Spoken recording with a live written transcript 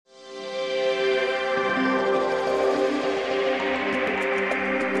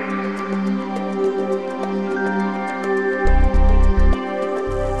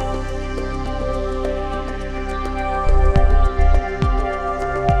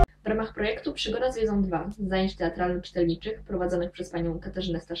projektu Przygoda z wiedzą 2 zajęć teatralno-czytelniczych prowadzonych przez panią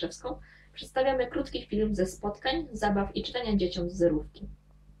Katarzynę Staszewską przedstawiamy krótki film ze spotkań, zabaw i czytania dzieciom z zerówki.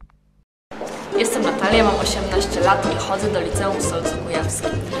 Jestem Natalia, mam 18 lat i chodzę do liceum w Solcu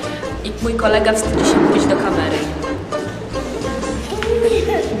Kujawskim. I mój kolega wstydzi się mówić do kamery.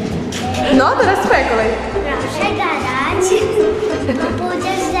 No, teraz twoja kolej. Proszę gadać, bo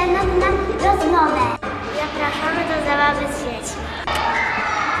pójdziesz ze mną na rozmowę. Zapraszamy do zabawy z dziećmi.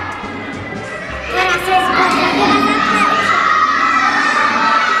 Teraz jest pozdrowienia.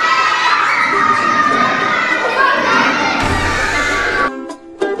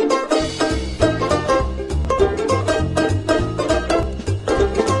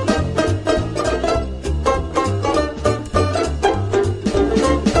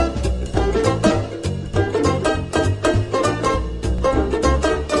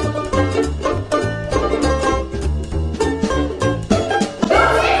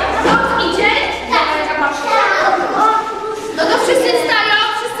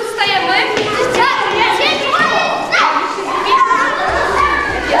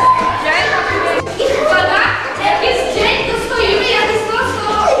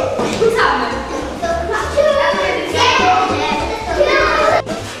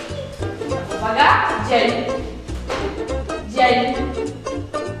 Dzień.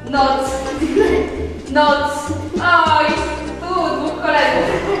 Noc. Noc. Oj, tu dwóch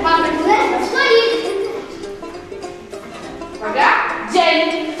kolegów. Mamy stolik. Uwaga.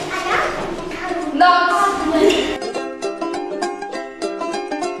 Dzień. Noc.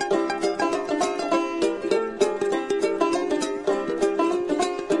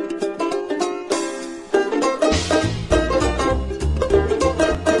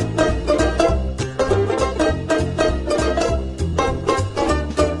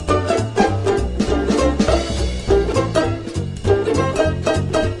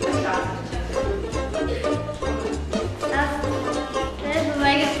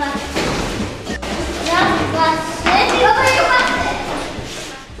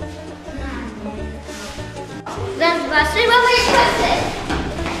 Raz, dwa, trzy, mamy klasy!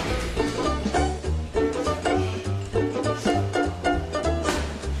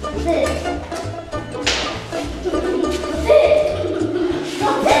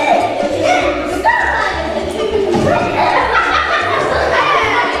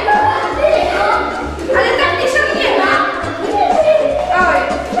 Ale tak nie siągniemy. Oj.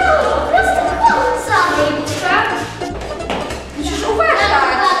 No, po prostu sobie. Tak? Musisz uważać.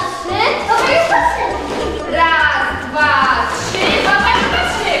 Raz, dwa, trzy,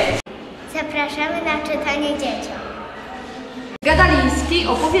 Zapraszamy na czytanie dzieciom. Gadaliński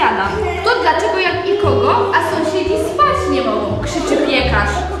opowiada. To dlaczego jak i kogo, a sąsiedzi spać nie mogą, krzyczy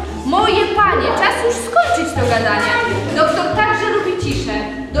piekarz. Moje panie, czas już skończyć to gadanie. Doktor także lubi ciszę.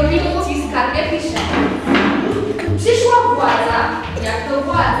 Do milicji skarbia pisze. Przyszła władza, jak to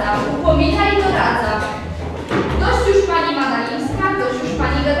władza, upomina i doradza. Dość już pani Madalińska, dość już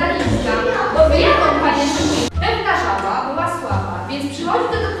pani Gadalińska, bo wyjadą panie szybki. Pewna żaba była słaba, więc przychodzi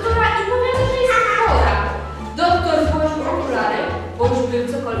do doktora i powiada, że jest chora. Doktor włożył okulary, bo już był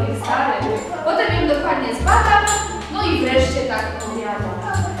cokolwiek stary. Potem ją dokładnie zbadał, no i wreszcie tak powiada.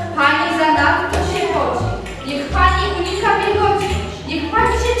 Pani zanadto się chodzi, niech pani unika wilgoci, niech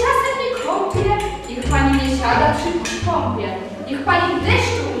pani się czasem nie kąpie, niech pani nie siada przy kąpie, niech pani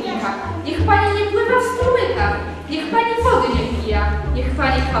deszczu unika, niech pani nie pływa w strumykach, niech pani wody nie pija, niech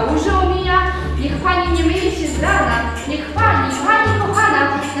pani kałuże omija, niech pani nie myje się z rana, niech pani kochana,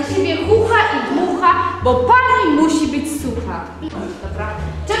 na siebie chucha i dmucha, bo pani musi być sucha. Dobra.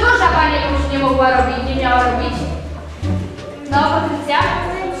 Czego żaba nie mogła robić, nie miała robić? No, Patrycja?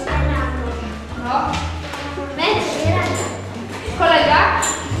 No. Kolega?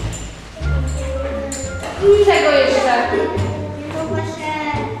 Czego jeszcze? Mogła się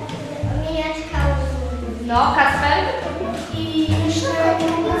omijać kałużą. No, Kacper? I jeszcze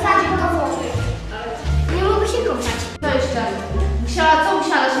nie mogła wsadzić do wody. Nie mogła się kąpać. Co jeszcze? Co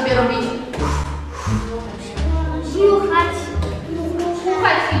musiała na siebie robić? Dmuchać.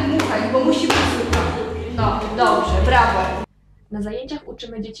 Słuchać i dmuchać, bo musi być sucha. No, dobrze, brawo. Na zajęciach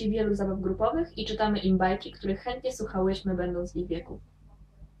uczymy dzieci wielu zabaw grupowych i czytamy im bajki, których chętnie słuchałyśmy będąc w ich wieku.